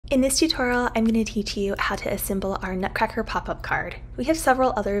In this tutorial, I'm going to teach you how to assemble our Nutcracker pop-up card. We have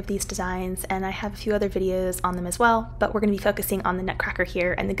several other of these designs, and I have a few other videos on them as well, but we're going to be focusing on the Nutcracker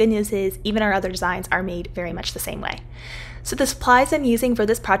here, and the good news is even our other designs are made very much the same way. So the supplies I'm using for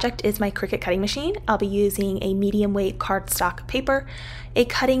this project is my Cricut cutting machine. I'll be using a medium weight cardstock paper, a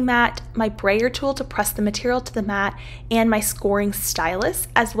cutting mat, my brayer tool to press the material to the mat, and my scoring stylus,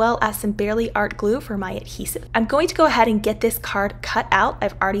 as well as some Barely Art glue for my adhesive. I'm going to go ahead and get this card cut out.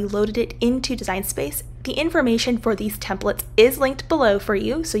 I've already loaded it into Design Space. The information for these templates is linked below for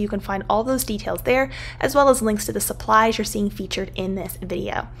you, so you can find all those details there, as well as links to the supplies you're seeing featured in this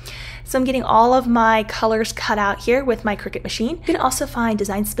video. So I'm getting all of my colors cut out here with my Cricut machine. You can also find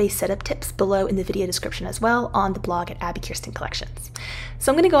Design Space setup tips below in the video description as well on the blog at Abbi Kirsten Collections.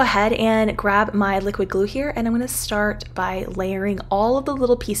 So I'm going to go ahead and grab my liquid glue here, and I'm going to start by layering all of the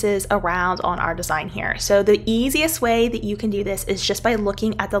little pieces around on our design here. So the easiest way that you can do this is just by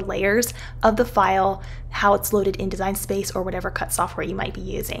looking at the layers of the file, how it's loaded in Design Space or whatever cut software you might be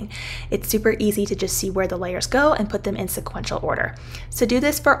using. It's super easy to just see where the layers go and put them in sequential order. So do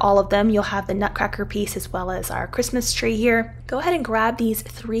this for all of them. You'll have the Nutcracker piece as well as our Christmas tree here. Go ahead and grab these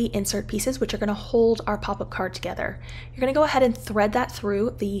 3 insert pieces, which are going to hold our pop-up card together. You're going to go ahead and thread that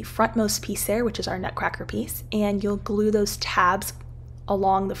through the frontmost piece there, which is our Nutcracker piece, and you'll glue those tabs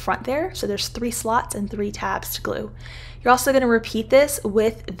along the front there. So there's 3 slots and 3 tabs to glue. You're also going to repeat this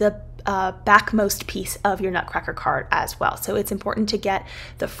with the backmost piece of your Nutcracker card as well. So it's important to get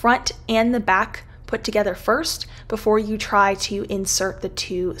the front and the back put together first before you try to insert the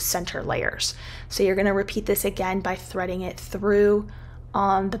 2 center layers. So you're going to repeat this again by threading it through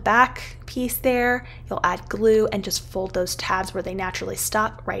on the back piece there. You'll add glue and just fold those tabs where they naturally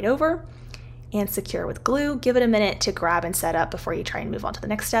stop right over and secure with glue. Give it a minute to grab and set up before you try and move on to the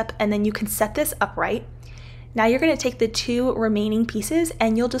next step, and then you can set this upright. Now you're going to take the 2 remaining pieces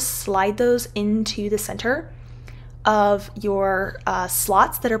and you'll just slide those into the center of your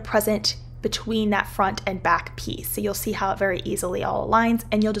slots that are present between that front and back piece. So you'll see how it very easily all aligns,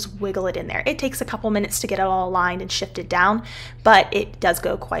 and you'll just wiggle it in there. It takes a couple minutes to get it all aligned and shifted down, but it does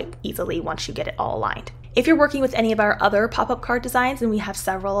go quite easily once you get it all aligned. If you're working with any of our other pop-up card designs, and we have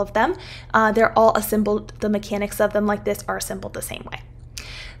several of them, they're all assembled, the mechanics of them like this are assembled the same way.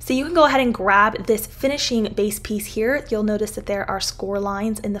 So you can go ahead and grab this finishing base piece here. You'll notice that there are score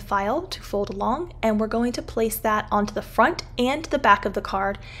lines in the file to fold along, and we're going to place that onto the front and the back of the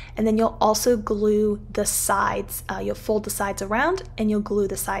card, and then you'll also glue the sides. You'll fold the sides around and you'll glue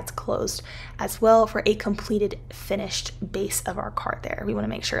the sides closed as well for a completed finished base of our card there. We want to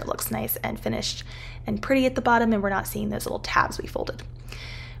make sure it looks nice and finished and pretty at the bottom, and we're not seeing those little tabs we folded.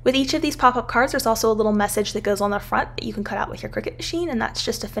 With each of these pop-up cards, there's also a little message that goes on the front that you can cut out with your Cricut machine, and that's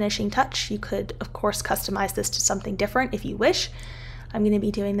just a finishing touch. You could, of course, customize this to something different if you wish. I'm going to be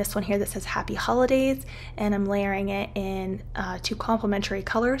doing this one here that says Happy Holidays, and I'm layering it in 2 complementary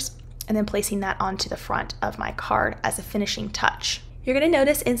colors and then placing that onto the front of my card as a finishing touch. You're going to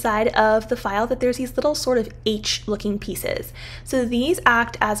notice inside of the file that there's these little sort of H-looking pieces. So these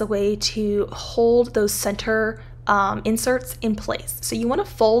act as a way to hold those center inserts in place. So you want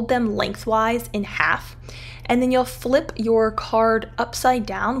to fold them lengthwise in half, and then you'll flip your card upside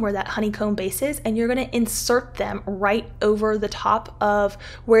down where that honeycomb base is, and you're going to insert them right over the top of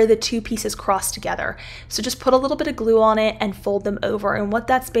where the 2 pieces cross together. So just put a little bit of glue on it and fold them over, and what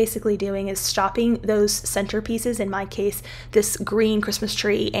that's basically doing is stopping those center pieces, in my case this green Christmas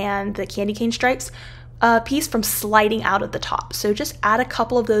tree and the candy cane stripes piece, from sliding out of the top. So just add a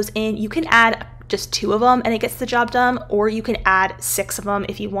couple of those in. You can add just 2 of them and it gets the job done, or you can add 6 of them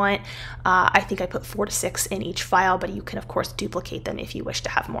if you want. I think I put 4 to 6 in each file, but you can of course duplicate them if you wish to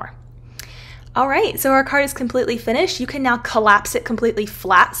have more. All right, so our card is completely finished. You can now collapse it completely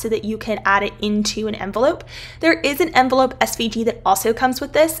flat so that you can add it into an envelope. There is an envelope SVG that also comes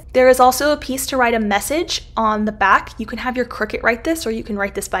with this. There is also a piece to write a message on the back. You can have your Cricut write this, or you can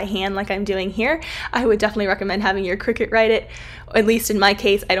write this by hand like I'm doing here. I would definitely recommend having your Cricut write it. At least in my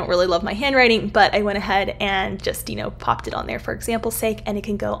case, I don't really love my handwriting, but I went ahead and just, popped it on there for example's sake, and it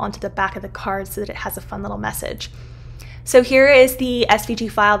can go onto the back of the card so that it has a fun little message. So here is the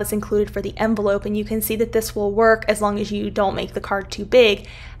SVG file that's included for the envelope, and you can see that this will work as long as you don't make the card too big.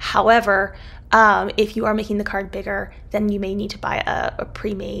 However, if you are making the card bigger, then you may need to buy a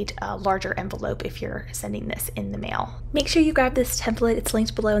pre-made larger envelope if you're sending this in the mail. Make sure you grab this template. It's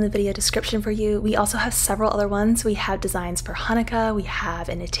linked below in the video description for you. We also have several other ones. We have designs for Hanukkah, we have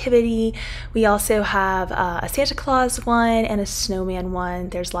a nativity, we also have a Santa Claus one and a snowman one.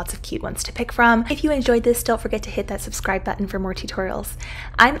 There's lots of cute ones to pick from. If you enjoyed this, don't forget to hit that subscribe button for more tutorials.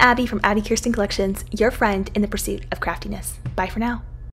 I'm Abbi from Abbi Kirsten Collections, your friend in the pursuit of craftiness. Bye for now.